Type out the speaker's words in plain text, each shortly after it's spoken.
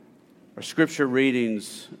Our scripture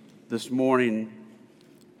readings this morning,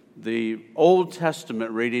 the Old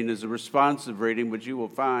Testament reading is a responsive reading, which you will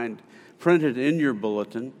find printed in your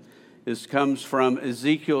bulletin. This comes from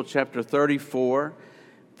Ezekiel chapter 34,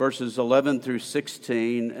 verses 11 through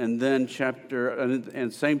 16, and then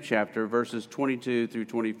same chapter, verses 22 through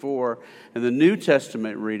 24. And the New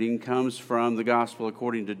Testament reading comes from the Gospel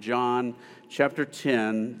according to John chapter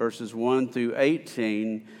 10, verses 1 through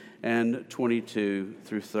 18, and 22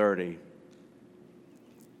 through 30.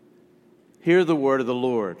 Hear the word of the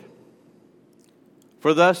Lord.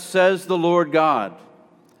 For thus says the Lord God,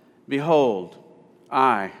 behold,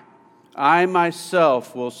 I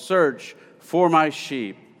myself will search for my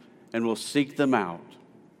sheep and will seek them out.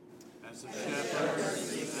 As a shepherd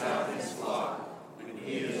seeks out his flock when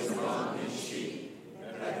he is among his sheep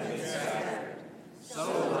that have been scattered, so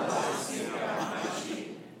will I seek out my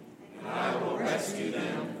sheep, and I will rescue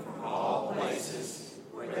them from all places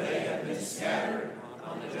where they have been scattered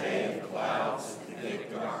on the day of clouds and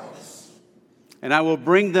thick darkness. And I will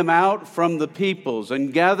bring them out from the peoples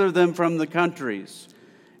and gather them from the countries,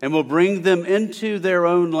 and will bring them into their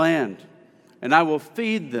own land. And I will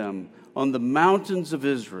feed them on the mountains of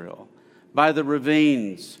Israel, by the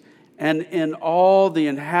ravines, and in all the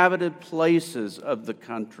inhabited places of the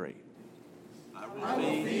country. I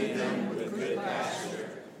will feed them with good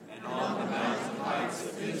pasture, and on the mountain heights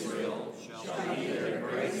of Israel shall be their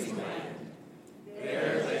grazing land.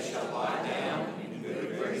 There they shall lie down in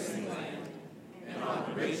good grazing land, and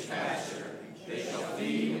on rich pasture they shall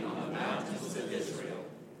feed on the mountains of Israel.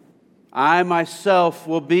 I myself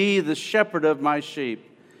will be the shepherd of my sheep,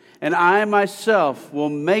 and I myself will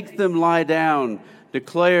make them lie down,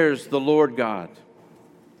 declares the Lord God.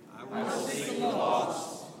 I will seek the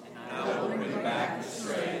lost, and I will bring back the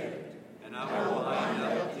strayed, and I will bind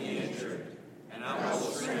up the injured, and I will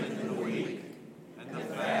strengthen the weak, and the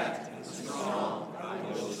fat and the strong I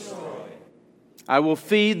will destroy. I will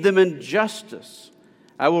feed them in justice.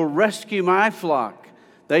 I will rescue my flock.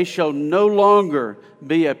 They shall no longer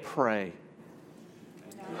be a prey.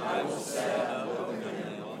 And I will set up over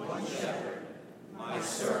them one shepherd, my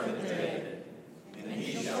servant David, and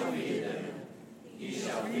he shall feed them. He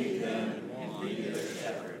shall feed them and be their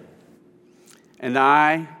shepherd. And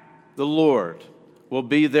I, the Lord, will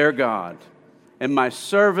be their God, and my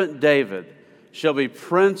servant David shall be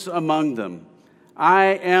prince among them. I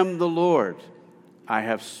am the Lord, I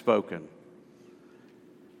have spoken.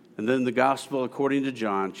 And then the Gospel according to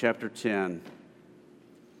John, chapter 10.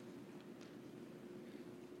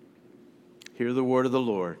 Hear the word of the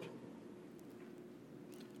Lord.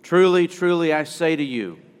 Truly, truly, I say to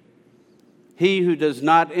you, he who does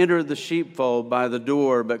not enter the sheepfold by the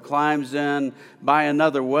door, but climbs in by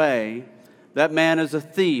another way, that man is a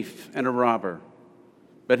thief and a robber.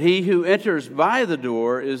 But he who enters by the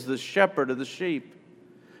door is the shepherd of the sheep.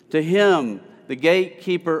 To him the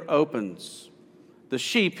gatekeeper opens. The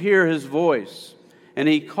sheep hear his voice, and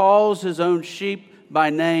he calls his own sheep by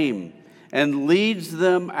name and leads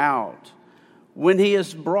them out. When he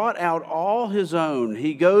has brought out all his own,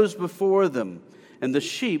 he goes before them, and the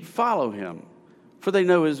sheep follow him, for they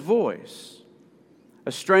know his voice.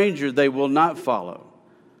 A stranger they will not follow,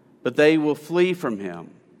 but they will flee from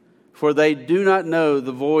him, for they do not know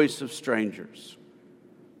the voice of strangers.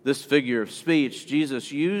 This figure of speech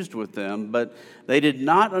Jesus used with them, but they did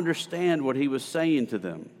not understand what he was saying to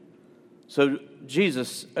them. So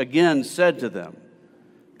Jesus again said to them,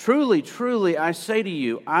 Truly, truly, I say to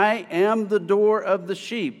you, I am the door of the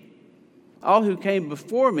sheep. All who came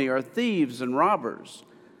before me are thieves and robbers,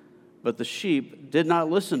 but the sheep did not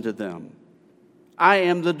listen to them. I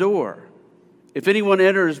am the door. If anyone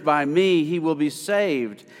enters by me, he will be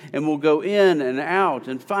saved and will go in and out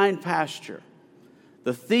and find pasture.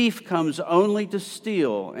 The thief comes only to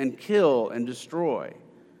steal and kill and destroy.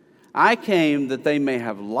 I came that they may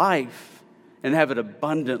have life and have it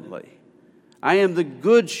abundantly. I am the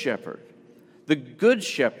good shepherd. The good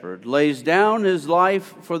shepherd lays down his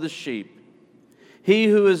life for the sheep. He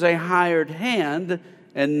who is a hired hand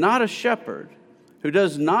and not a shepherd, who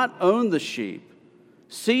does not own the sheep,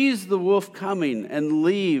 sees the wolf coming and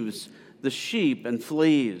leaves the sheep and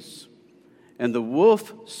flees. And the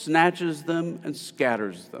wolf snatches them and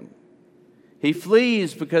scatters them. He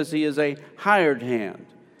flees because he is a hired hand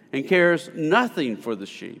and cares nothing for the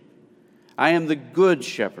sheep. I am the good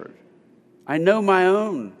shepherd. I know my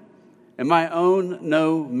own, and my own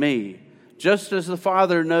know me, just as the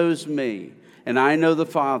Father knows me, and I know the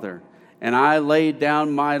Father, and I lay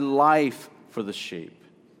down my life for the sheep.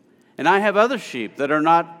 And I have other sheep that are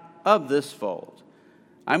not of this fold.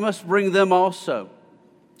 I must bring them also,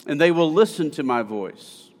 and they will listen to my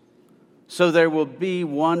voice. So there will be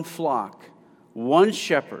one flock, one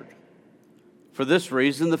shepherd. For this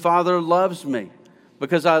reason the Father loves me,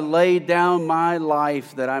 because I laid down my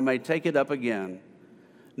life that I may take it up again.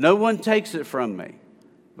 No one takes it from me,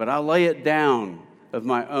 but I lay it down of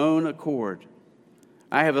my own accord.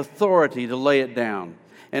 I have authority to lay it down,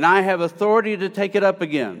 and I have authority to take it up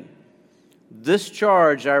again. This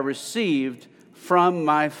charge I received from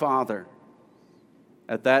my Father."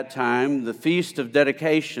 At that time, the feast of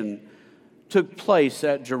dedication took place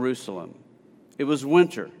at Jerusalem. It was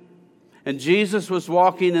winter, and Jesus was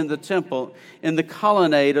walking in the temple in the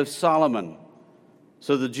colonnade of Solomon.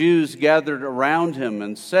 So the Jews gathered around him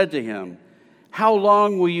and said to him, "How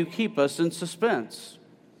long will you keep us in suspense?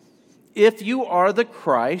 If you are the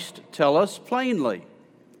Christ, tell us plainly."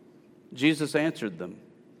 Jesus answered them,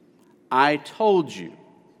 "I told you,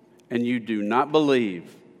 and you do not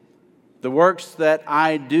believe. The works that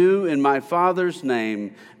I do in my Father's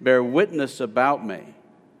name bear witness about me.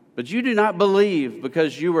 But you do not believe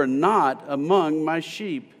because you are not among my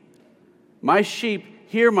sheep. My sheep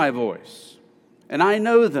hear my voice, and I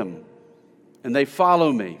know them, and they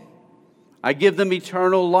follow me. I give them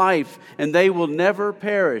eternal life, and they will never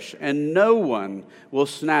perish, and no one will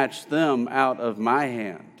snatch them out of my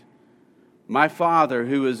hand. My Father,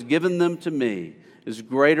 who has given them to me, is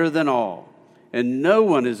greater than all, and no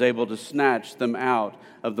one is able to snatch them out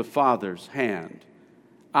of the Father's hand.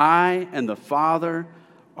 I and the Father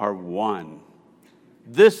are one."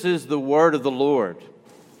 This is the word of the Lord.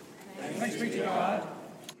 Thanks be to God.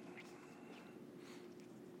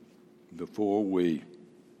 Before we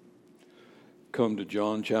come to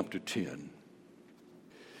John chapter 10,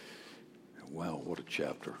 wow, what a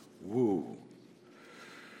chapter. Whoa.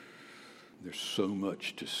 There's so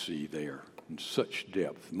much to see there, in such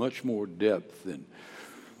depth, much more depth than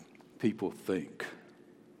people think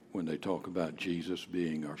when they talk about Jesus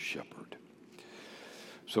being our shepherd.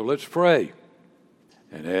 So let's pray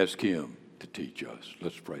and ask him to teach us.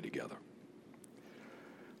 Let's pray together.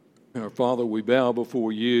 Our Father, we bow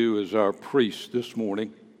before you as our priest this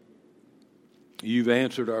morning. You've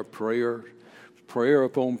answered our prayer, prayer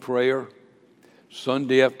upon prayer,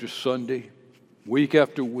 Sunday after Sunday, week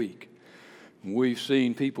after week. We've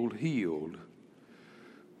seen people healed.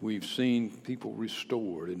 We've seen people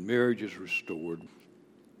restored and marriages restored.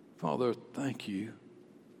 Father, thank you.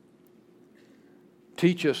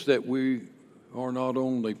 Teach us that we are not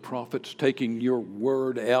only prophets taking your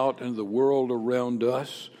word out into the world around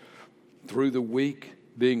us through the week,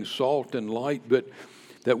 being salt and light, but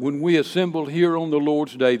that when we assemble here on the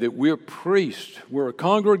Lord's Day, that we're priests. We're a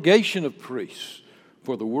congregation of priests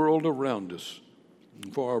for the world around us,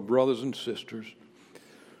 and for our brothers and sisters.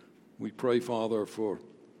 We pray, Father, for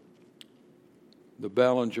the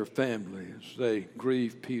Ballinger family as they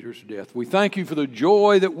grieve Peter's death. We thank you for the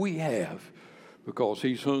joy that we have because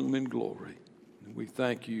he's home in glory. And we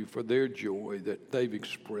thank you for their joy that they've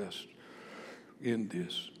expressed in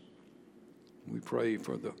this. We pray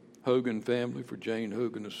for the Hogan family, for Jane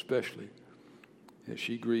Hogan especially, as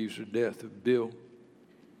she grieves the death of Bill.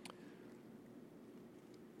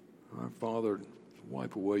 Our Father,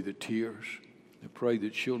 wipe away the tears. I pray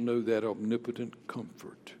that she'll know that omnipotent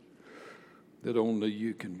comfort that only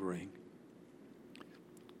you can bring.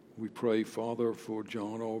 We pray, Father, for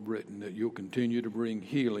John Albritton, that you'll continue to bring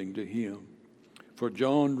healing to him. For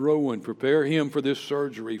John Rowan, prepare him for this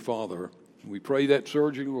surgery, Father. We pray that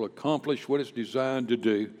surgery will accomplish what it's designed to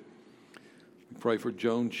do. We pray for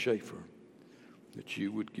Joan Schaefer, that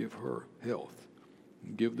you would give her health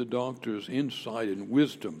and give the doctors insight and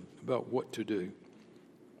wisdom about what to do.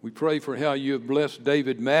 We pray for how you have blessed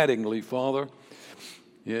David Mattingly, Father,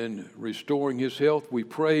 in restoring his health. We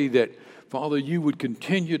pray that, Father, you would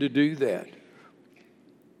continue to do that.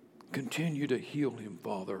 Continue to heal him,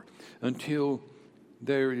 Father, until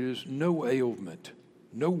there is no ailment,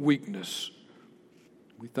 no weakness.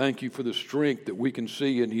 We thank you for the strength that we can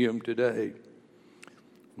see in him today.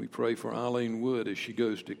 We pray for Eileen Wood as she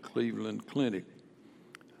goes to Cleveland Clinic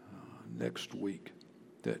next week,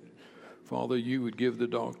 that, Father, you would give the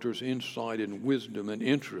doctors insight and wisdom and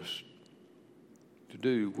interest to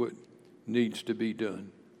do what needs to be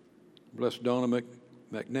done. Bless Donna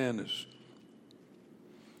McNanus.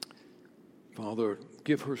 Father,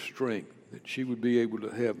 give her strength that she would be able to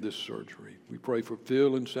have this surgery. We pray for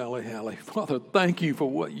Phil and Sally Halley. Father, thank you for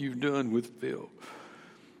what you've done with Phil.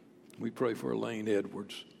 We pray for Elaine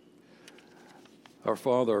Edwards. Our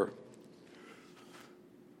Father,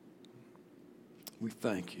 we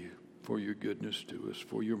thank you for your goodness to us,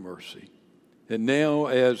 for your mercy. And now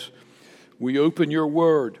as we open your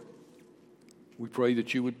word, we pray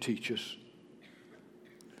that you would teach us.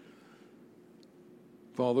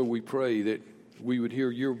 Father, we pray that we would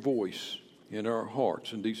hear your voice in our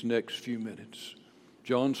hearts in these next few minutes.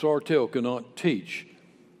 John Sartell cannot teach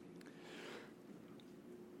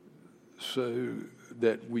so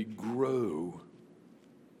that we grow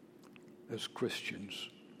as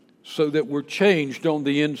Christians, so that we're changed on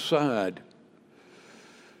the inside.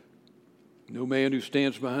 No man who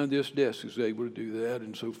stands behind this desk is able to do that.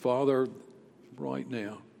 And so, Father, right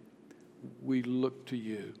now, we look to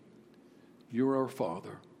you. You're our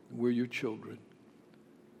Father. We're your children.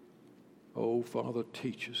 Oh, Father,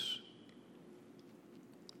 teach us.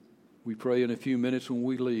 We pray in a few minutes when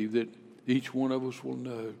we leave that each one of us will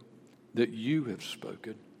know that you have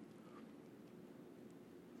spoken.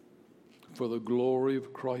 For the glory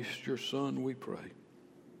of Christ, your Son, we pray.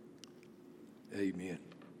 Amen.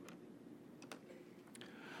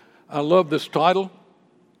 I love this title.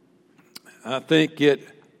 I think it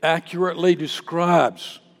accurately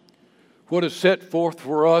describes what is set forth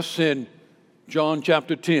for us in John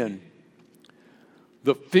chapter 10.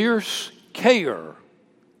 The fierce care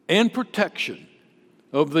and protection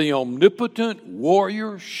of the omnipotent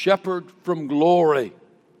warrior shepherd from glory.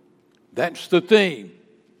 That's the theme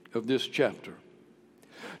of this chapter.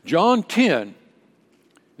 John 10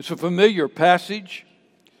 is a familiar passage.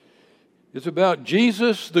 It's about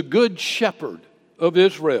Jesus, the good shepherd of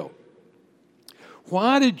Israel.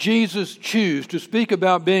 Why did Jesus choose to speak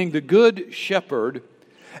about being the good shepherd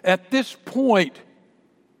at this point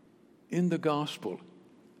in the gospel,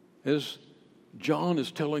 as John is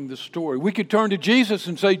telling the story? We could turn to Jesus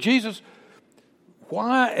and say, Jesus,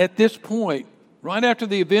 why at this point, right after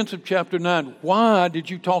the events of chapter 9, why did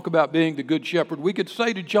you talk about being the good shepherd? We could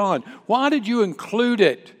say to John, why did you include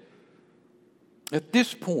it at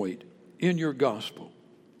this point in your gospel?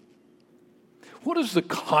 What is the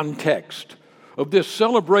context of this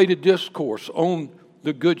celebrated discourse on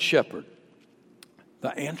the good shepherd?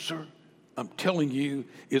 The answer, I'm telling you,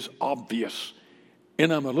 is obvious.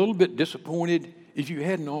 And I'm a little bit disappointed if you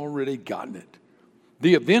hadn't already gotten it.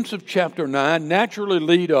 The events of chapter 9 naturally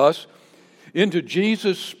lead us into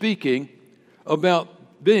Jesus speaking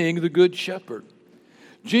about being the good shepherd.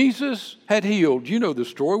 Jesus had healed, you know the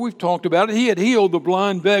story, we've talked about it. He had healed the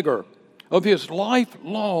blind beggar of his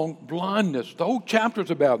lifelong blindness. The whole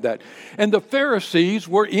chapter's about that. And the Pharisees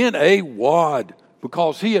were in a wad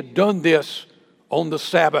because he had done this on the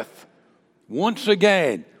Sabbath. Once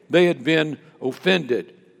again, they had been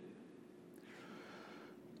offended.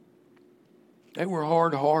 They were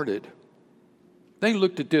hard-hearted. They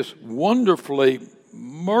looked at this wonderfully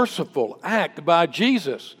merciful act by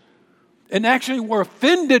Jesus and actually were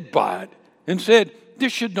offended by it and said,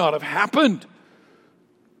 this should not have happened.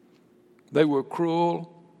 They were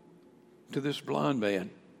cruel to this blind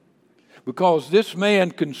man because this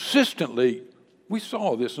man consistently, we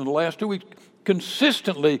saw this in the last 2 weeks,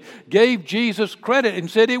 consistently gave Jesus credit and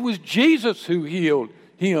said it was Jesus who healed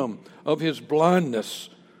him of his blindness.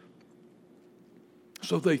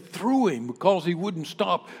 So they threw him because he wouldn't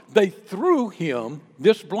stop. They threw him,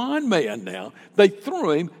 this blind man now, they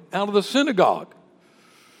threw him out of the synagogue.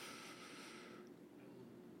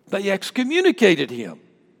 They excommunicated him.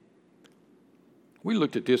 We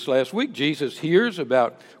looked at this last week. Jesus hears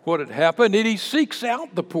about what had happened and he seeks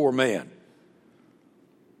out the poor man.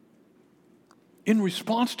 In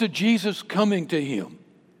response to Jesus coming to him,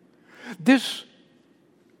 this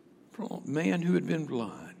man who had been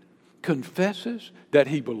blind confesses that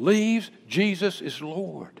he believes Jesus is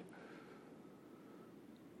Lord,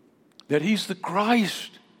 that he's the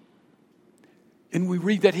Christ. And we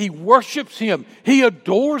read that he worships him, he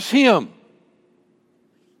adores him.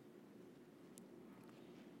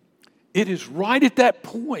 It is right at that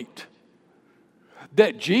point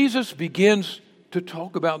that Jesus begins to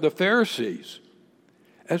talk about the Pharisees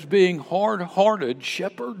as being hard-hearted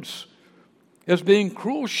shepherds, as being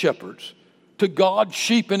cruel shepherds to God's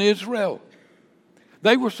sheep in Israel.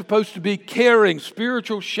 They were supposed to be caring,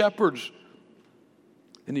 spiritual shepherds.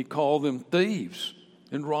 And he called them thieves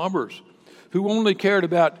and robbers who only cared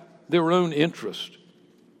about their own interest.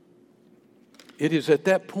 It is at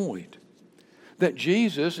that point that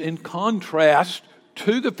Jesus, in contrast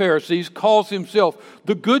to the Pharisees, calls himself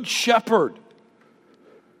the good shepherd.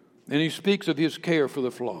 And he speaks of his care for the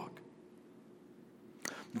flock.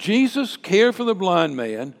 Jesus' care for the blind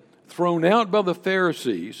man, thrown out by the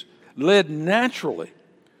Pharisees, led naturally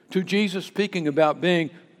to Jesus speaking about being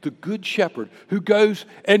the good shepherd who goes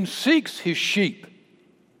and seeks his sheep.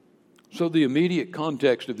 So the immediate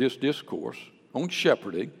context of this discourse on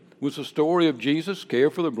shepherding was the story of Jesus' care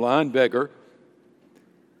for the blind beggar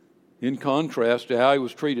in contrast to how he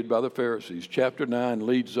was treated by the Pharisees. Chapter 9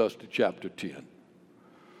 leads us to chapter 10.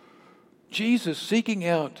 Jesus seeking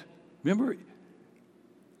out, remember,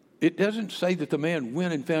 it doesn't say that the man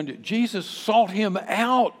went and found it. Jesus sought him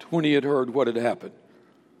out when he had heard what had happened.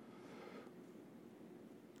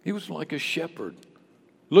 He was like a shepherd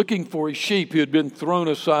looking for his sheep who had been thrown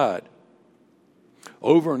aside.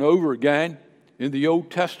 Over and over again in the Old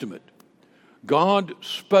Testament, God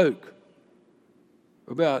spoke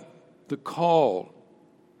about the call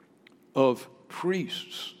of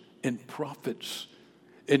priests and prophets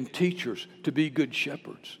and teachers to be good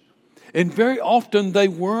shepherds. And very often they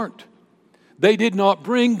weren't. They did not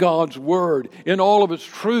bring God's word in all of its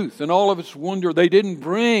truth and all of its wonder. They didn't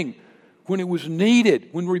bring when it was needed,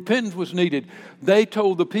 when repentance was needed. They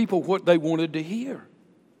told the people what they wanted to hear.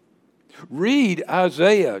 Read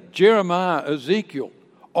Isaiah, Jeremiah, Ezekiel.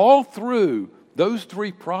 All through those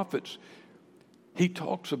three prophets, he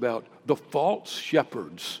talks about the false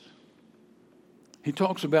shepherds. He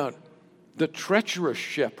talks about the treacherous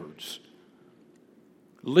shepherds,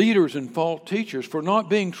 leaders and false teachers for not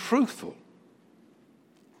being truthful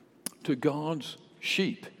to God's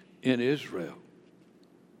sheep in Israel.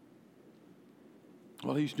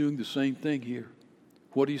 Well, he's doing the same thing here.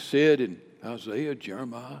 What he said in Isaiah,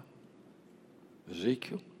 Jeremiah,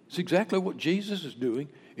 Ezekiel, it's exactly what Jesus is doing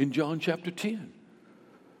in John chapter 10.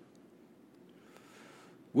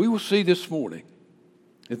 We will see this morning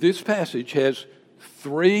that this passage has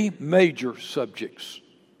three major subjects.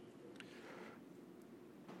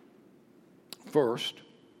 First,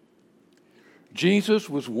 Jesus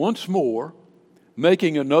was once more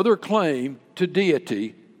making another claim to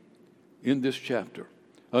deity in this chapter.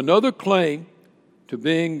 Another claim to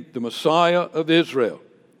being the Messiah of Israel.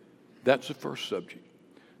 That's the first subject.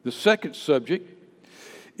 The second subject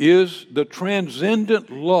is the transcendent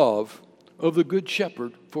love of the Good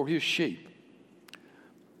Shepherd for his sheep.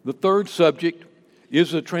 The third subject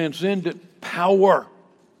is the transcendent power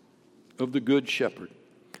of the Good Shepherd.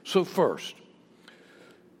 So first,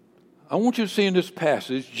 I want you to see in this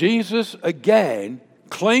passage, Jesus again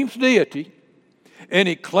claims deity, and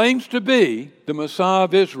he claims to be the Messiah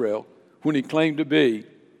of Israel when he claimed to be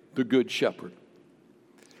the Good Shepherd.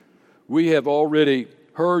 We have already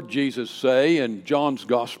heard Jesus say in John's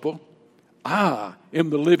Gospel, I am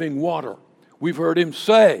the living water. We've heard him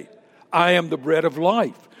say, I am the bread of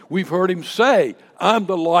life. We've heard him say, I'm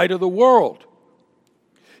the light of the world.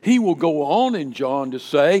 He will go on in John to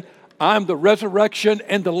say, I'm the resurrection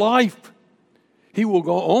and the life. He will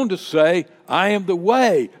go on to say, I am the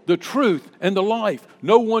way, the truth, and the life.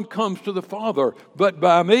 No one comes to the Father but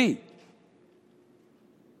by me.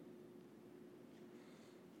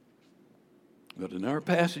 But in our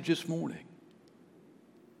passage this morning,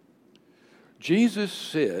 Jesus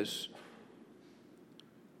says,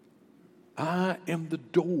 I am the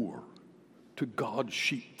door to God's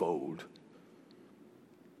sheepfold.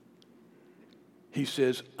 He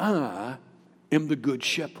says, I am the good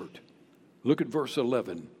shepherd. Look at verse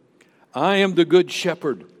 11. I am the good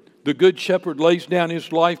shepherd. The good shepherd lays down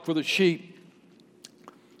his life for the sheep.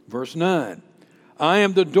 Verse 9. I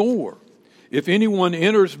am the door. If anyone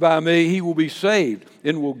enters by me, he will be saved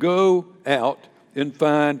and will go out and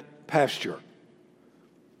find pasture.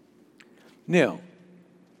 Now,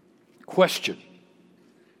 question.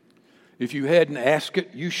 If you hadn't asked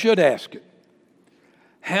it, you should ask it.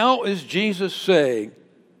 How is Jesus saying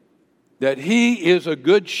that he is a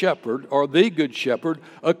good shepherd, or the good shepherd,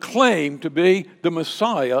 a claim to be the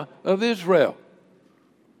Messiah of Israel?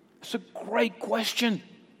 It's a great question.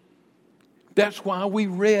 That's why we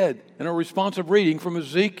read in our responsive reading from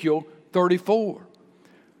Ezekiel 34.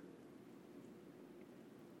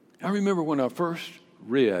 I remember when I first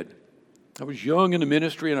read, I was young in the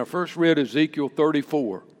ministry, and I first read Ezekiel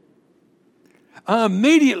 34. I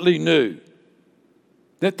immediately knew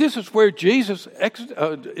that this is where Jesus,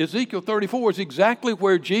 Ezekiel 34 is exactly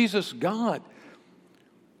where Jesus got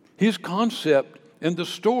his concept and the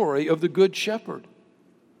story of the Good Shepherd.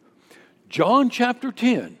 John chapter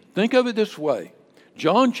 10, think of it this way.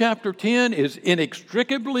 John chapter 10 is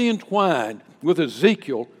inextricably entwined with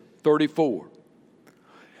Ezekiel 34.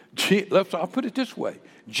 I'll put it this way.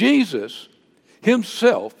 Jesus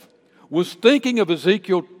himself was thinking of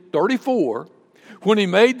Ezekiel 34 when he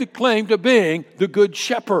made the claim to being the Good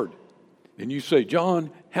Shepherd. And you say,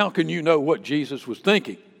 John, how can you know what Jesus was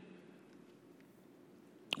thinking?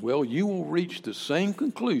 Well, you will reach the same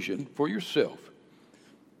conclusion for yourself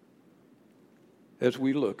as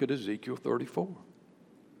we look at Ezekiel 34.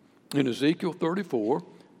 In Ezekiel 34,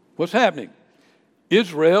 what's happening?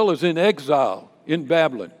 Israel is in exile in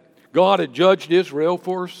Babylon. God had judged Israel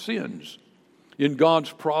for sins. In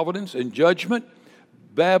God's providence and judgment,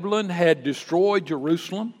 Babylon had destroyed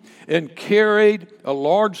Jerusalem and carried a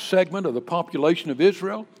large segment of the population of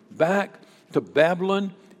Israel back to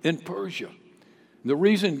Babylon and Persia. The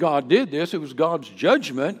reason God did this, it was God's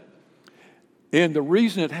judgment, and the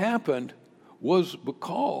reason it happened was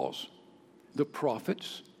because the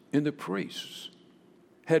prophets and the priests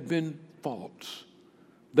had been false.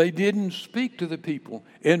 They didn't speak to the people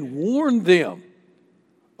and warn them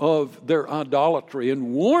of their idolatry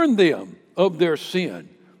and warn them of their sin.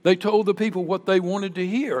 They told the people what they wanted to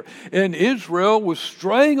hear, and Israel was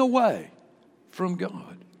straying away from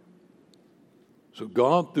God. So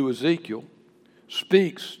God, through Ezekiel,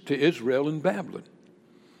 speaks to Israel in Babylon.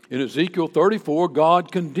 In Ezekiel 34,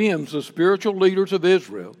 God condemns the spiritual leaders of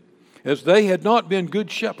Israel as they had not been good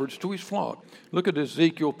shepherds to his flock. Look at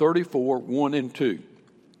Ezekiel 34, 1 and 2.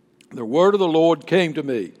 The word of the Lord came to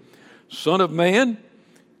me, Son of man,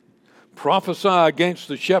 prophesy against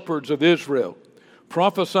the shepherds of Israel.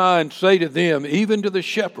 Prophesy and say to them, even to the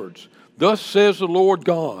shepherds, thus says the Lord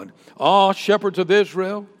God, ah, shepherds of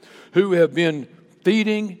Israel, who have been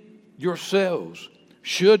feeding yourselves,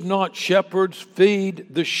 should not shepherds feed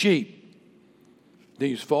the sheep?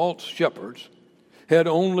 These false shepherds had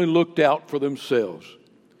only looked out for themselves.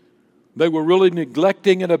 They were really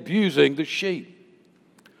neglecting and abusing the sheep.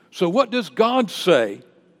 So what does God say?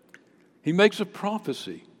 He makes a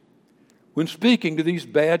prophecy when speaking to these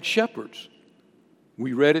bad shepherds.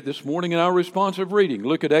 We read it this morning in our responsive reading.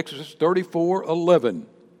 Look at Exodus 34:11.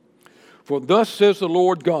 For thus says the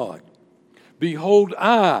Lord God, behold,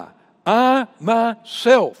 I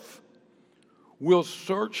myself will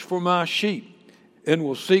search for my sheep and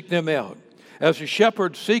will seek them out, as a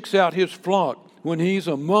shepherd seeks out his flock when he's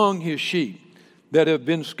among his sheep that have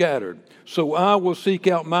been scattered. So I will seek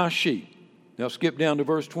out my sheep. Now skip down to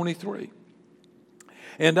verse 23.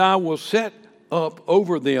 And I will set up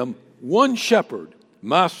over them one shepherd,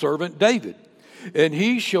 my servant David, and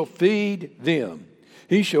he shall feed them.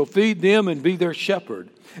 He shall feed them and be their shepherd.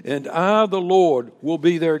 And I, the Lord, will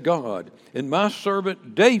be their God. And my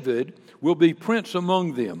servant David will be prince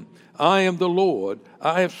among them. I am the Lord,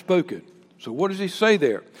 I have spoken. So what does he say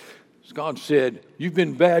there? God said, you've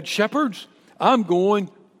been bad shepherds. I'm going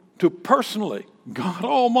to personally, God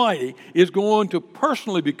Almighty is going to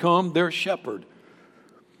personally become their shepherd.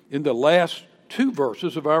 In the last two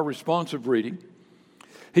verses of our responsive reading,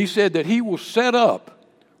 he said that he will set up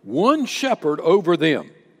one shepherd over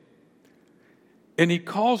them. And he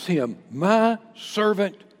calls him my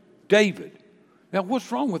servant David. Now,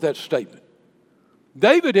 what's wrong with that statement?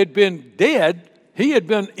 David had been dead. He had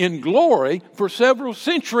been in glory for several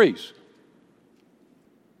centuries.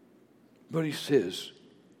 But he says,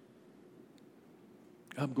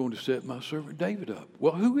 I'm going to set my servant David up.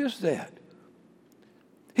 Well, who is that?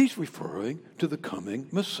 He's referring to the coming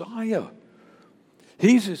Messiah.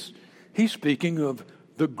 He's speaking of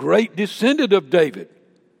the great descendant of David,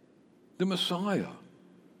 the Messiah.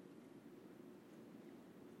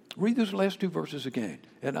 Read those last two verses again.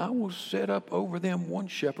 And I will set up over them one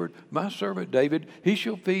shepherd, my servant David. He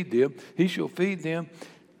shall feed them. He shall feed them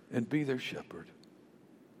and be their shepherd.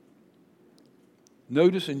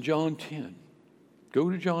 Notice in John 10. Go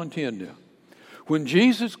to John 10 now. When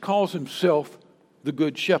Jesus calls himself the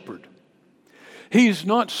good shepherd, he's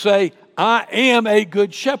not say, I am a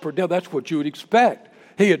good shepherd. Now that's what you would expect.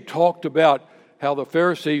 He had talked about how the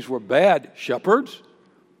Pharisees were bad shepherds.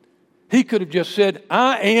 He could have just said,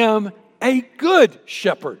 I am a good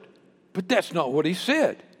shepherd. But that's not what he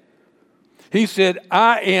said. He said,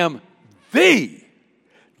 I am the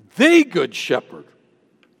good shepherd.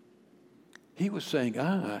 He was saying,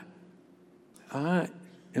 I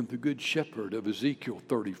am the good shepherd of Ezekiel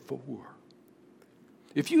 34.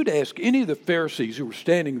 If you'd ask any of the Pharisees who were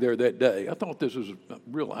standing there that day, I thought this was a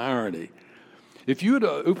real irony. If you had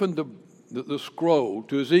opened the scroll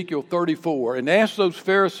to Ezekiel 34 and asked those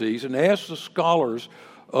Pharisees and asked the scholars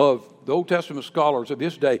of the Old Testament scholars of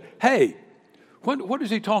his day, hey, what is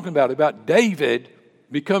he talking about? About David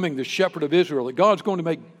becoming the shepherd of Israel, that God's going to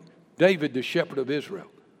make David the shepherd of Israel.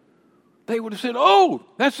 They would have said, oh,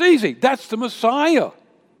 that's easy. That's the Messiah.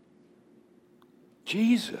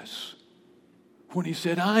 Jesus, when he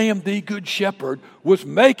said, I am the good shepherd, was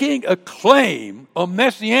making a claim, a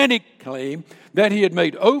messianic claim, that he had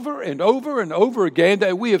made over and over and over again,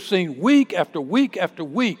 that we have seen week after week after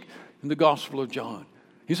week in the Gospel of John.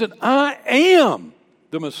 He said, I am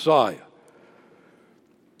the Messiah.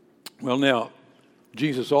 Well, now,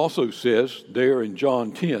 Jesus also says there in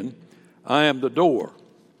John 10, I am the door.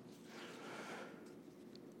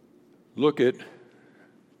 Look at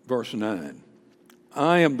verse 9.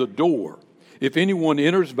 I am the door. If anyone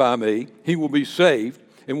enters by me, he will be saved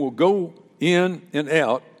and will go in and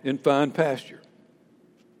out and find pasture.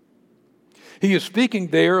 He is speaking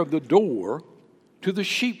there of the door to the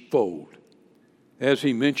sheepfold, as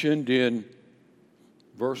he mentioned in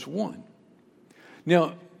verse 1.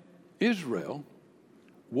 Now, Israel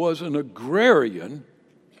was an agrarian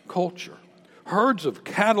culture. Herds of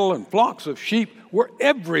cattle and flocks of sheep were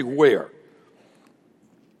everywhere.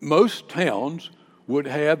 Most towns would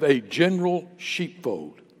have a general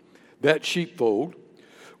sheepfold. That sheepfold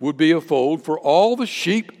would be a fold for all the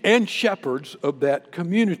sheep and shepherds of that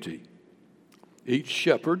community. Each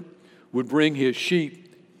shepherd would bring his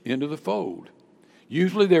sheep into the fold.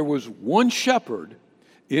 Usually there was one shepherd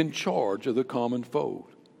in charge of the common fold.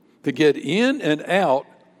 To get in and out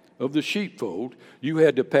of the sheepfold, you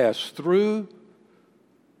had to pass through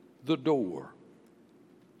the door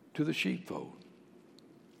to the sheepfold.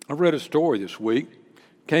 I read a story this week,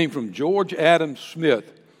 came from George Adam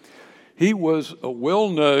Smith. He was a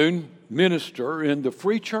well-known minister in the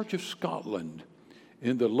Free Church of Scotland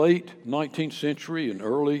in the late 19th century and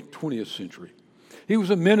early 20th century. He was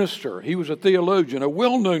a minister, he was a theologian, a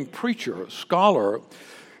well-known preacher, a scholar.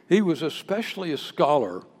 He was especially a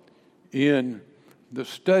scholar in the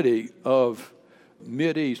study of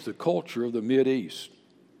Mideast, the culture of the Mideast.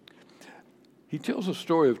 He tells a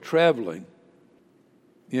story of traveling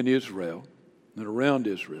in Israel and around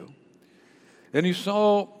Israel. And he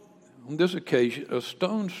saw, on this occasion, a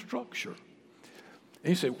stone structure. And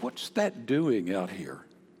he said, "What's that doing out here?"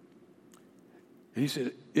 And he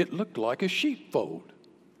said, "It looked like a sheepfold."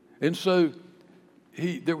 And so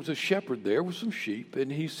there was a shepherd there with some sheep,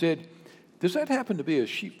 and he said, "Does that happen to be a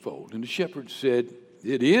sheepfold?" And the shepherd said,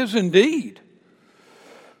 "It is indeed."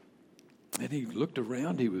 And he looked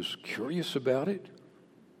around, he was curious about it.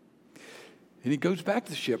 And he goes back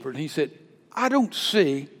to the shepherd and he said, "I don't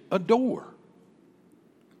see a door."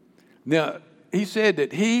 Now, he said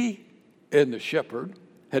that he and the shepherd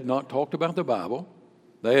had not talked about the Bible.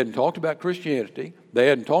 They hadn't talked about Christianity. They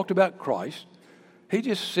hadn't talked about Christ. He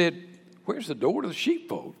just said, "Where's the door to the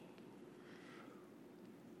sheepfold?"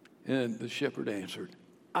 And the shepherd answered,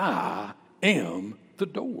 "I am the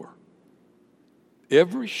door.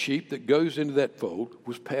 Every sheep that goes into that fold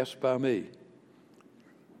was passed by me.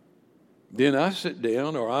 Then I sit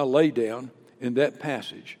down or I lay down in that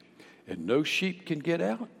passage, and no sheep can get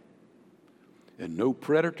out, and no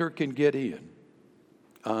predator can get in.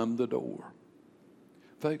 I'm the door."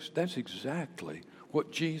 Folks, that's exactly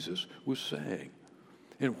what Jesus was saying.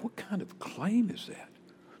 And what kind of claim is that?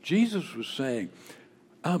 Jesus was saying,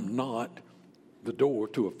 I'm not the door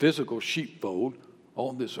to a physical sheepfold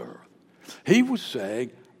on this earth. He was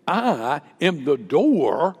saying, I am the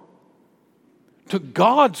door to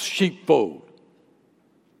God's sheepfold.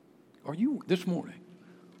 Are you, this morning,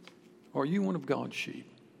 are you one of God's sheep?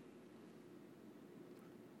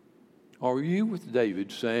 Are you with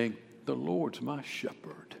David saying, the Lord's my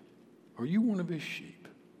shepherd? Are you one of his sheep?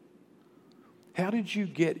 How did you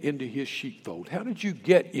get into his sheepfold? How did you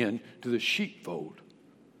get into the sheepfold?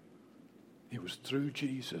 It was through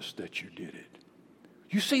Jesus that you did it.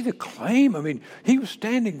 You see the claim? I mean, he was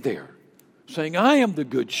standing there saying, I am the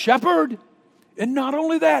good shepherd. And not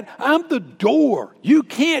only that, I'm the door. You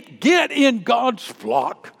can't get in God's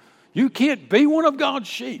flock. You can't be one of God's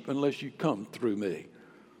sheep unless you come through me.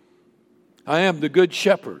 I am the good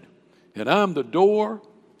shepherd, and I'm the door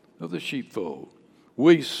of the sheepfold.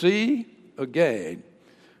 We see again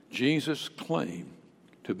Jesus' claim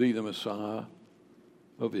to be the Messiah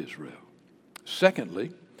of Israel.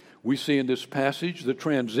 Secondly, we see in this passage the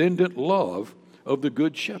transcendent love of the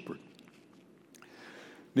good shepherd.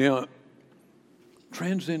 Now,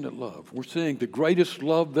 transcendent love. We're seeing the greatest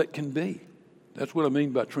love that can be. That's what I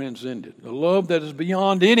mean by transcendent. A love that is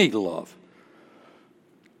beyond any love.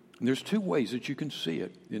 And there's two ways that you can see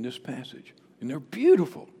it in this passage. And they're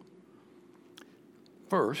beautiful.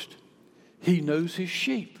 First, he knows his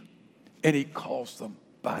sheep. And he calls them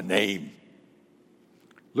by name.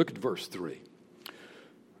 Look at verse 3.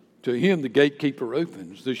 To him the gatekeeper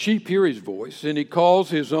opens. The sheep hear his voice. And he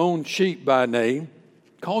calls his own sheep by name.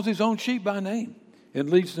 Calls his own sheep by name.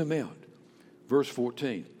 And leads them out. Verse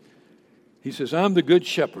 14. He says, I'm the good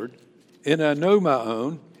shepherd, and I know my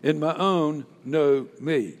own, and my own know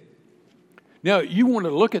me. Now, you want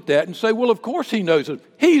to look at that and say, well, of course he knows it.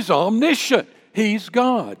 He's omniscient. He's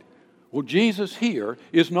God. Well, Jesus here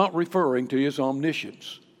is not referring to his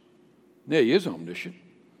omniscience. Now, he is omniscient,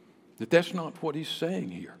 but that's not what he's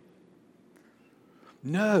saying here.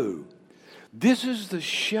 No, this is the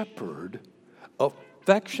shepherd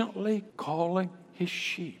affectionately calling his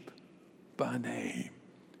sheep by name.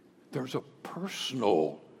 There's a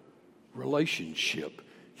personal relationship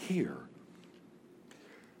here.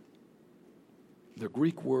 the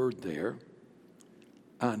Greek word there,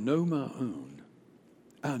 I know my own.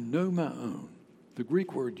 I know my own. The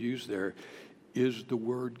Greek word used there is the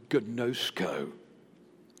word gnosko.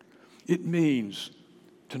 It means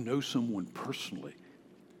to know someone personally.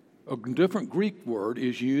 A different Greek word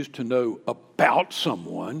is used to know about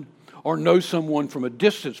someone or know someone from a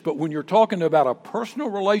distance. But when you're talking about a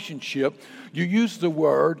personal relationship, you use the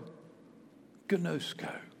word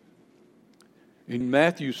gnosko. In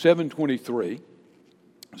Matthew 7:23,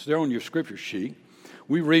 it's there on your scripture sheet,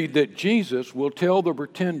 we read that Jesus will tell the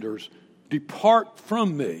pretenders, depart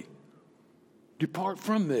from me. Depart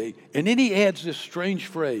from me. And then he adds this strange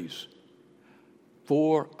phrase,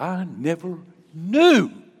 for I never knew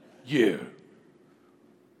you.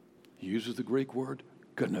 He uses the Greek word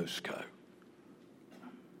gnosko.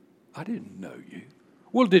 I didn't know you.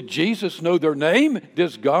 Well, did Jesus know their name?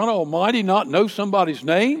 Does God Almighty not know somebody's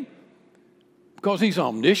name? Because he's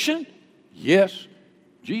omniscient? Yes,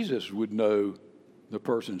 Jesus would know the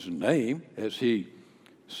person's name as he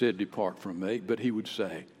said, depart from me, but he would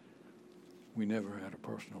say, we never had a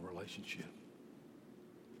personal relationship.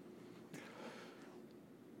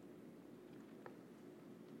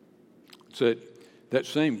 So that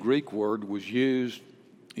same Greek word was used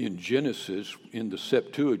in Genesis in the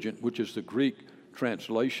Septuagint, which is the Greek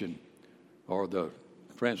translation or the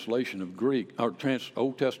translation of Greek, or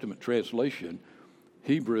Old Testament translation,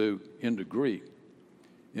 Hebrew into Greek.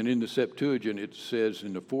 And in the Septuagint, it says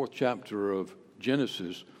in the 4th chapter of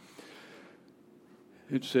Genesis,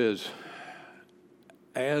 it says,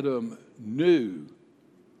 Adam knew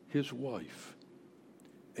his wife,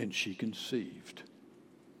 and she conceived.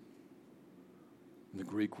 And the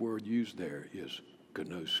Greek word used there is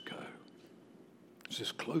gnosko. It's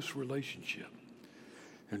this close relationship.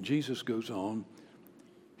 And Jesus goes on,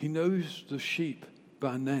 he knows the sheep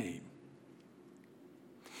by name.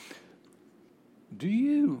 Do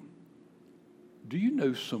you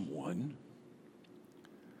know someone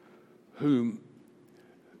whom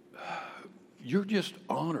you're just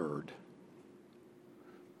honored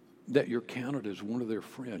that you're counted as one of their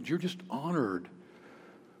friends? You're just honored.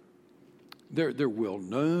 They're well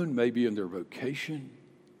known, maybe in their vocation,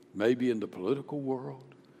 maybe in the political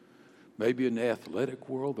world, maybe in the athletic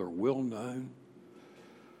world. They're well known.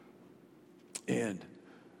 And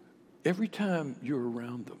every time you're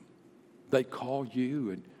around them, they call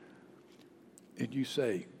you and you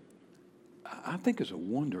say, I think it's a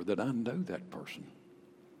wonder that I know that person.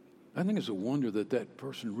 I think it's a wonder that that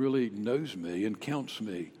person really knows me and counts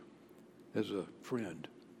me as a friend.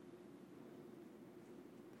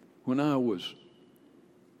 When I was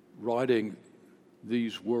writing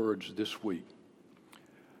these words this week,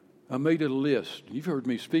 I made a list. You've heard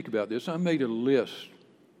me speak about this. I made a list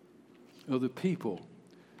of the people,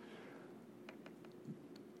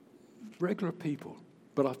 regular people,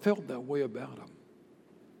 but I felt that way about them.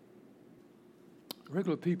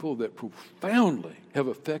 Regular people that profoundly have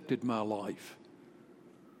affected my life.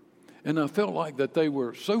 And I felt like that they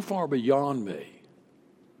were so far beyond me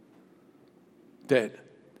that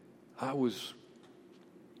I was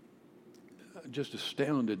just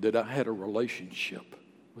astounded that I had a relationship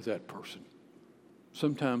with that person.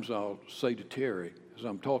 Sometimes I'll say to Terry, as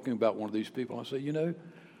I'm talking about one of these people, I'll say,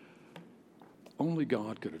 only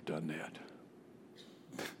God could have done that.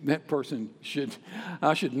 That person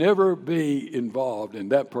I should never be involved in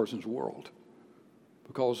that person's world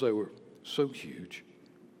because they were so huge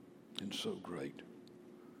and so great.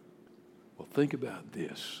 Well, think about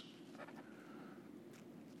this.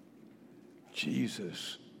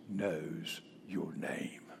 Jesus knows your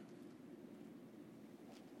name.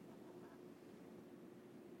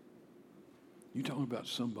 You're talking about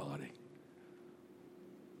somebody.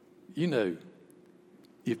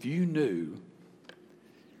 If you knew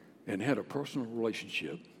and had a personal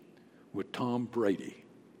relationship with Tom Brady,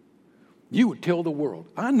 you would tell the world,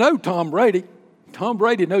 I know Tom Brady. Tom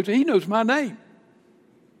Brady he knows my name.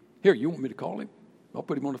 Here, you want me to call him? I'll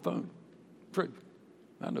put him on the phone. True.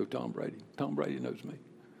 I know Tom Brady. Tom Brady knows me.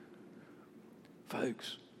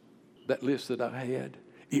 Folks, that list that I had,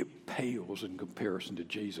 it pales in comparison to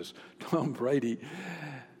Jesus. Tom Brady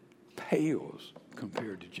pales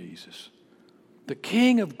compared to Jesus. The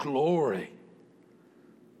King of Glory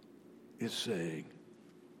is saying,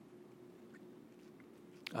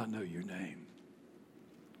 I know your name.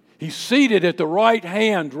 He's seated at the right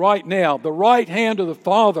hand right now, the right hand of the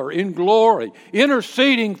Father in glory,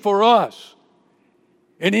 interceding for us.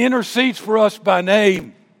 And he intercedes for us by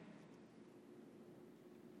name.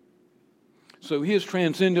 So his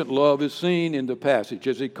transcendent love is seen in the passage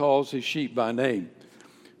as he calls his sheep by name.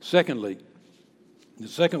 Secondly, the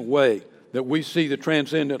second way that we see the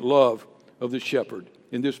transcendent love of the shepherd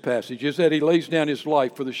in this passage is that he lays down his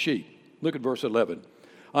life for the sheep. Look at verse 11.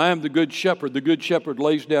 I am the good shepherd. The good shepherd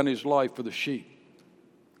lays down his life for the sheep.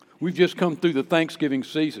 We've just come through the Thanksgiving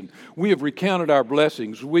season. We have recounted our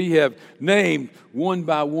blessings. We have named one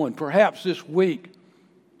by one. Perhaps this week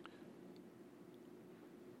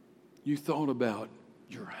you thought about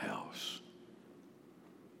your house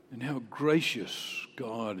and how gracious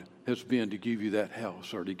God has been to give you that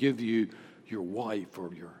house, or to give you your wife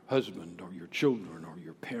or your husband or your children or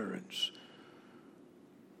your parents.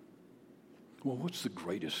 Well, what's the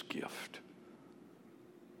greatest gift?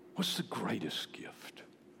 What's the greatest gift?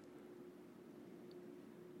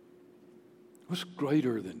 What's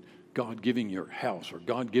greater than God giving you your house, or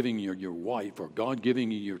God giving you your wife, or God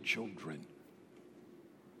giving you your children?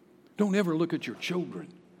 Don't ever look at your children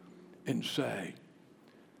and say,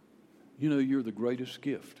 you know, you're the greatest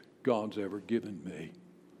gift God's ever given me.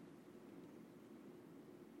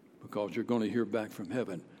 Because you're going to hear back from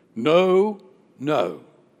heaven, no,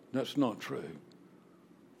 that's not true.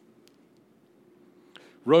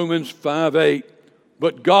 Romans 5:8,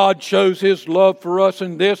 but God shows his love for us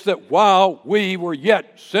in this, that while we were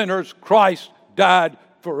yet sinners, Christ died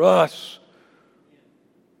for us.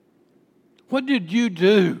 What did you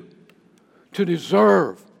do to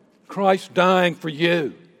deserve Christ dying for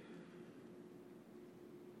you?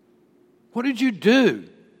 What did you do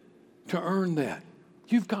to earn that?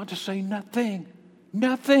 You've got to say nothing.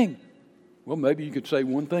 Nothing. Well, maybe you could say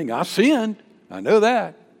one thing. I sinned. I know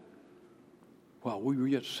that. While we were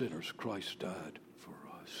yet sinners, Christ died for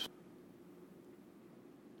us.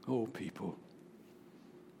 Oh, people,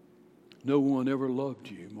 no one ever loved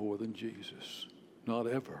you more than Jesus. Not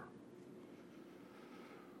ever.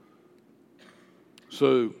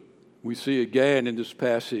 So we see again in this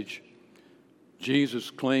passage, Jesus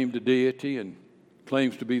claimed to deity and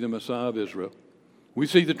claims to be the Messiah of Israel. We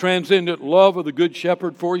see the transcendent love of the Good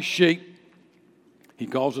Shepherd for his sheep. He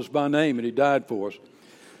calls us by name and he died for us.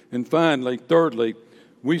 And finally, thirdly,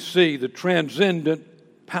 we see the transcendent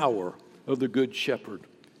power of the Good Shepherd.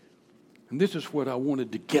 And this is what I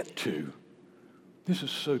wanted to get to. This is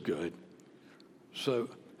so good. So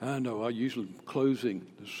I know I usually am closing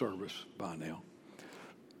the service by now.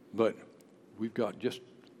 But we've got just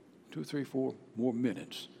 2, 3, 4 more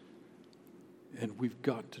minutes. And we've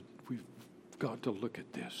got to look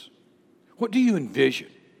at this. What do you envision?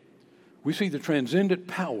 We see the transcendent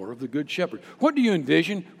power of the Good Shepherd. What do you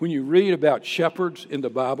envision when you read about shepherds in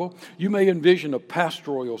the Bible? You may envision a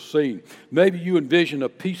pastoral scene. Maybe you envision a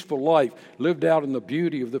peaceful life lived out in the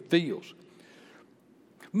beauty of the fields.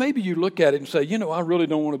 Maybe you look at it and say, you know, I really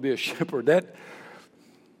don't want to be a shepherd.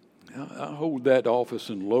 I hold that office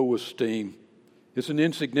in low esteem. It's an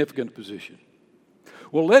insignificant position.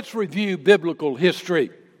 Well, let's review biblical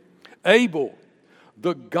history. Abel,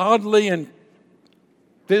 the godly and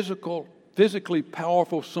physically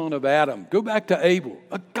powerful son of Adam. Go back to Abel,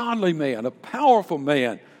 a godly man, a powerful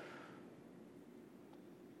man.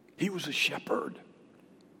 He was a shepherd.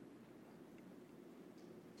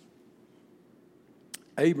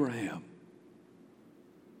 Abraham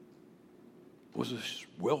was a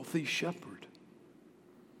wealthy shepherd.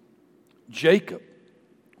 Jacob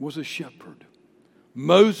was a shepherd.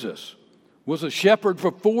 Moses was a shepherd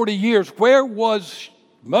for 40 years. Where was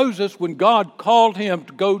Moses when God called him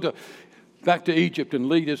to go back to Egypt and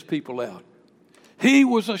lead his people out? He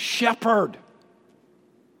was a shepherd.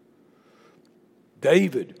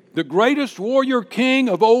 David, the greatest warrior king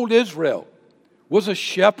of old Israel, was a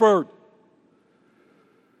shepherd.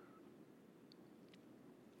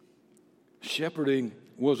 Shepherding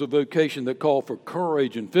was a vocation that called for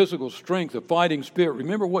courage and physical strength, a fighting spirit.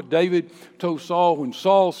 Remember what David told Saul when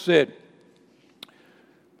Saul said,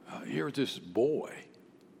 here's this boy,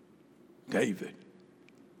 David.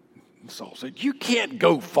 And Saul said, you can't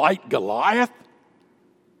go fight Goliath.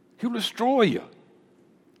 He'll destroy you.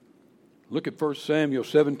 Look at 1 Samuel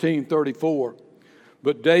 17:34.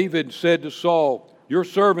 But David said to Saul, your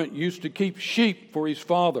servant used to keep sheep for his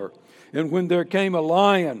father. And when there came a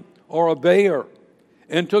lion or a bear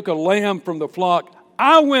and took a lamb from the flock,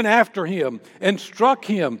 I went after him and struck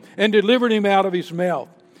him and delivered him out of his mouth.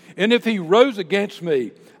 And if he rose against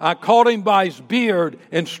me, I caught him by his beard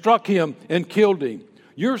and struck him and killed him.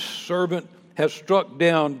 Your servant has struck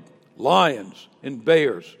down lions and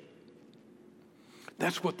bears.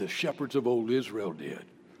 That's what the shepherds of old Israel did.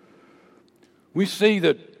 We see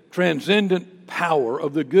the transcendent power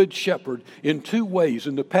of the Good Shepherd in two ways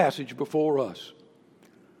in the passage before us.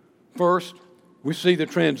 First, We see the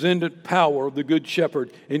transcendent power of the Good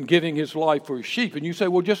Shepherd in giving his life for his sheep. And you say,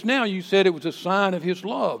 well, just now you said it was a sign of his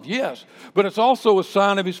love. Yes, but it's also a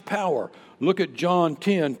sign of his power. Look at John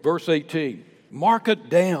 10, verse 18. Mark it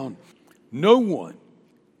down. No one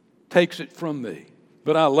takes it from me,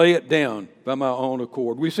 but I lay it down by my own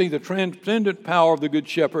accord. We see the transcendent power of the Good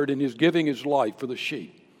Shepherd in his giving his life for the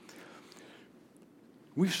sheep.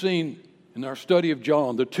 We've seen in our study of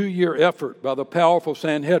John the 2-year effort by the powerful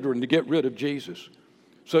Sanhedrin to get rid of Jesus.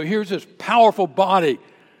 So here's this powerful body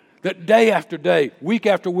that day after day, week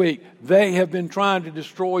after week, they have been trying to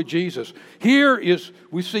destroy Jesus.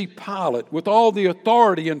 We see Pilate with all the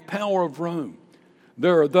authority and power of Rome.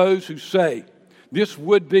 There are those who say this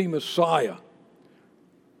would-be Messiah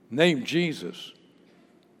named Jesus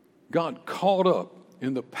got caught up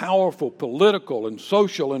in the powerful political and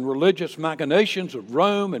social and religious machinations of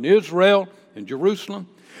Rome and Israel and Jerusalem.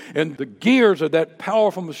 And the gears of that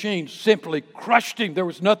powerful machine simply crushed him. There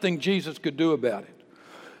was nothing Jesus could do about it.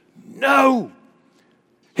 No!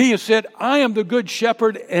 He has said, I am the good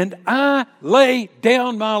shepherd and I lay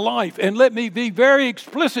down my life. And let me be very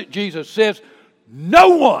explicit, Jesus says,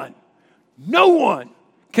 no one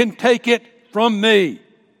can take it from me.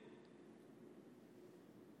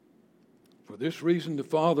 For this reason the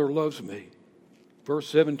Father loves me. Verse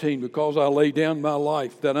 17, because I lay down my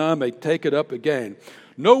life that I may take it up again.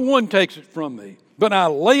 No one takes it from me, but I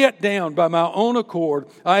lay it down by my own accord.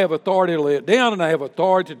 I have authority to lay it down and I have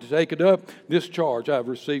authority to take it up. This charge I have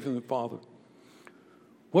received from the Father.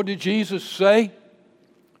 What did Jesus say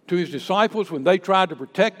to his disciples when they tried to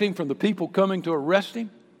protect him from the people coming to arrest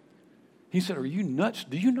him? He said, are you nuts?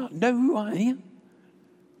 Do you not know who I am?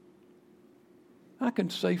 I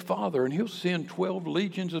can say Father, and he'll send 12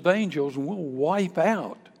 legions of angels and we'll wipe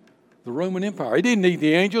out the Roman Empire. He didn't need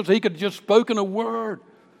the angels. He could have just spoken a word.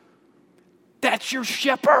 That's your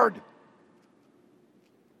shepherd.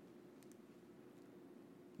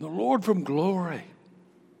 The Lord from glory.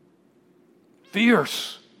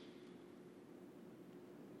 Fierce.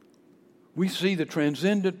 We see the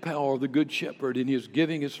transcendent power of the Good Shepherd in his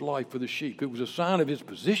giving his life for the sheep. It was a sign of his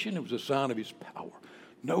position. It was a sign of his power.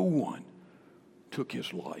 No one took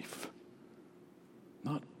his life.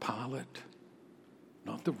 Not Pilate,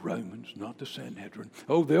 not the Romans, not the Sanhedrin.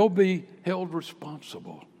 Oh, they'll be held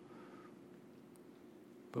responsible.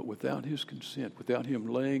 But without his consent, without him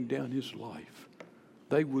laying down his life,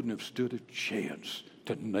 they wouldn't have stood a chance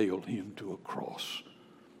to nail him to a cross.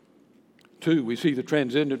 2, we see the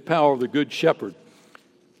transcendent power of the Good Shepherd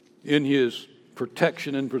in his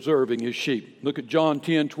protection and preserving his sheep. Look at John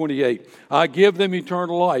 10:28. I give them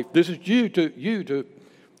eternal life. This is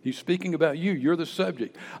he's speaking about you. You're the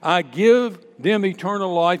subject. I give them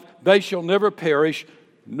eternal life. They shall never perish.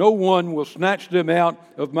 No one will snatch them out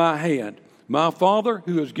of my hand. My Father,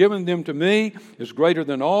 who has given them to me, is greater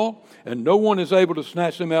than all, and no one is able to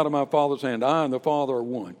snatch them out of my Father's hand. I and the Father are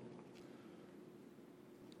one.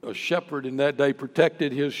 A shepherd in that day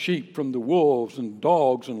protected his sheep from the wolves and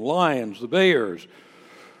dogs and lions, the bears.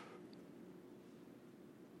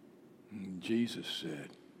 And Jesus said,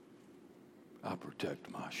 I protect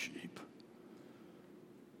my sheep.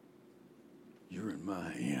 You're in my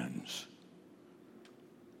hands.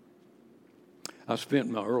 I spent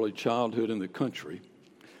my early childhood in the country,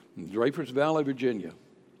 in Drapers Valley, Virginia.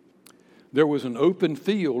 There was an open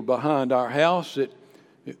field behind our house. It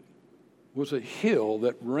was a hill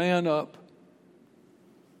that ran up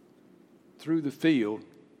through the field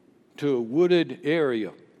to a wooded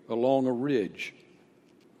area along a ridge.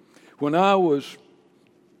 When I was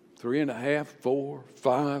 3.5, 4,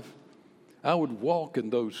 5, I would walk in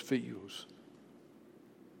those fields.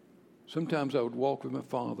 Sometimes I would walk with my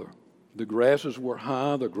father. The grasses were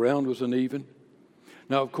high, the ground was uneven.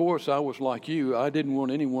 Now, of course, I was like you. I didn't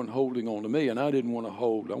want anyone holding on to me, and I didn't want to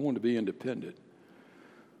hold. I wanted to be independent.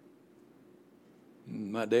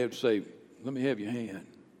 My dad would say, let me have your hand.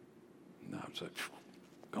 And I would say,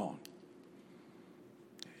 gone.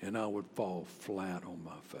 And I would fall flat on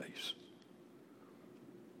my face.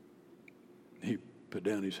 He'd put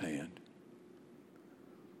down his hand.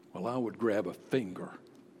 Well, I would grab a finger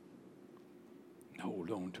and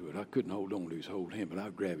hold on to it. I couldn't hold on to his whole hand, but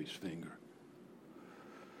I'd grab his finger.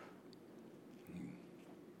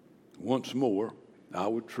 Once more, I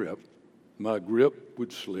would trip. My grip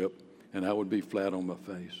would slip. And I would be flat on my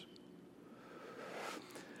face.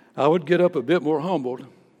 I would get up a bit more humbled,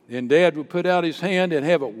 and Dad would put out his hand and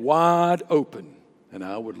have it wide open. And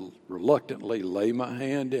I would reluctantly lay my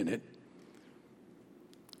hand in it.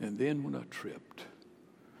 And then when I tripped,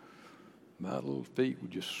 my little feet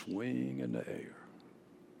would just swing in the air.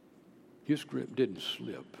 His grip didn't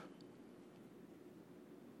slip.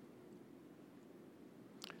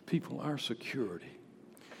 People, our security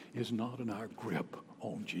is not in our grip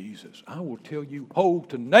on Jesus. I will tell you, hold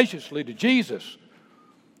tenaciously to Jesus.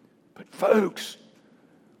 But folks,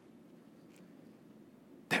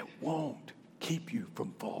 that won't keep you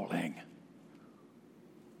from falling.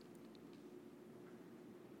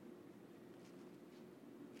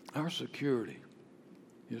 Our security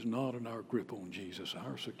is not in our grip on Jesus.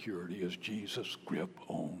 Our security is Jesus' grip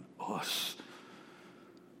on us.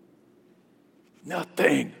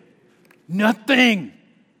 Nothing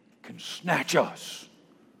can snatch us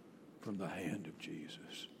from the hand of Jesus.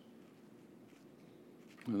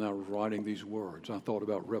 When I was writing these words, I thought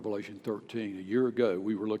about Revelation 13. A year ago,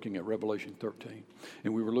 we were looking at Revelation 13,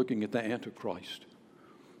 and we were looking at the Antichrist,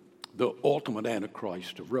 the ultimate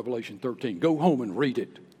Antichrist of Revelation 13. Go home and read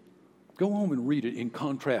it. Go home and read it in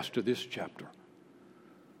contrast to this chapter.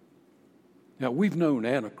 Now, we've known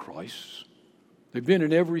Antichrists. They've been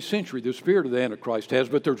in every century, the spirit of the Antichrist has,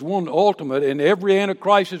 but there's one ultimate, and every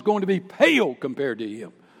Antichrist is going to be pale compared to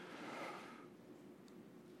him.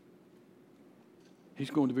 He's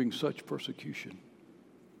going to bring such persecution,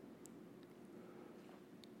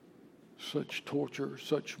 such torture,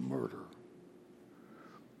 such murder.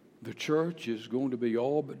 The church is going to be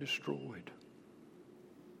all but destroyed.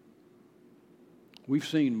 We've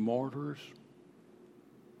seen martyrs.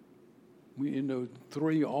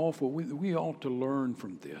 Three awful. We ought to learn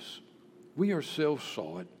from this. We ourselves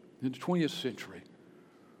saw it in the 20th century.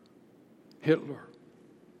 Hitler,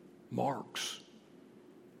 Marx,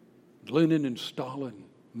 Lenin and Stalin,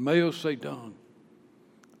 Mao Zedong.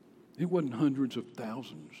 It wasn't hundreds of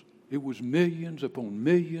thousands. It was millions upon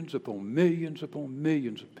millions upon millions upon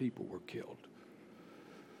millions of people were killed.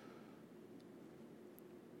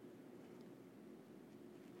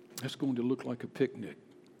 That's going to look like a picnic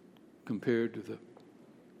compared to the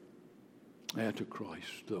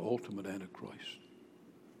Antichrist, the ultimate Antichrist.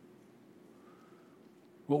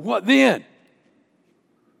 Well, what then?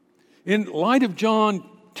 In light of John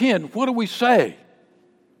 10, what do we say?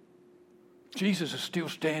 Jesus is still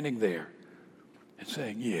standing there and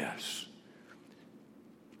saying, yes,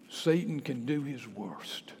 Satan can do his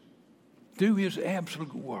worst, do his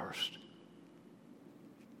absolute worst.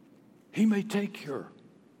 He may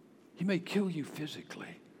kill you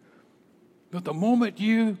physically. But the moment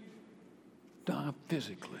you die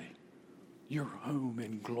physically, you're home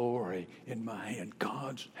in glory in my hand,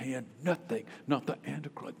 God's hand. Nothing, not the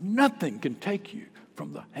Antichrist, nothing can take you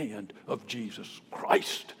from the hand of Jesus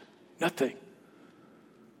Christ. Nothing.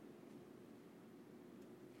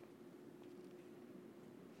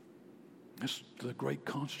 That's the great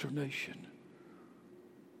consternation.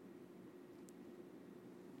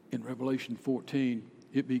 In Revelation 14,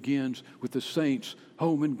 it begins with the saints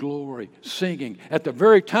home in glory, singing at the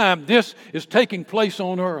very time this is taking place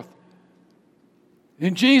on earth.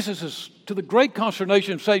 And Jesus is, to the great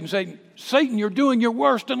consternation of Satan, saying, Satan, you're doing your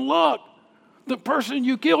worst, and look, the person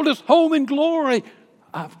you killed is home in glory.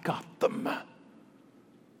 I've got them.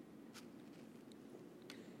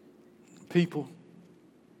 People,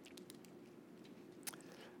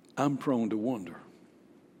 I'm prone to wonder.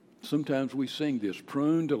 Sometimes we sing this,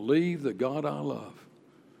 prone to leave the God I love.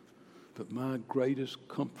 But my greatest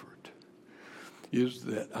comfort is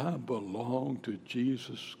that I belong to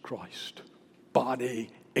Jesus Christ, body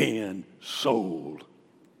and soul.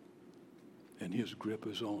 And his grip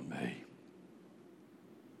is on me.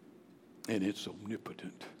 And it's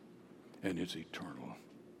omnipotent. And it's eternal.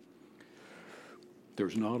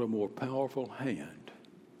 There's not a more powerful hand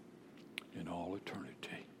in all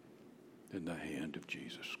eternity than the hand of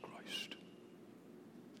Jesus Christ.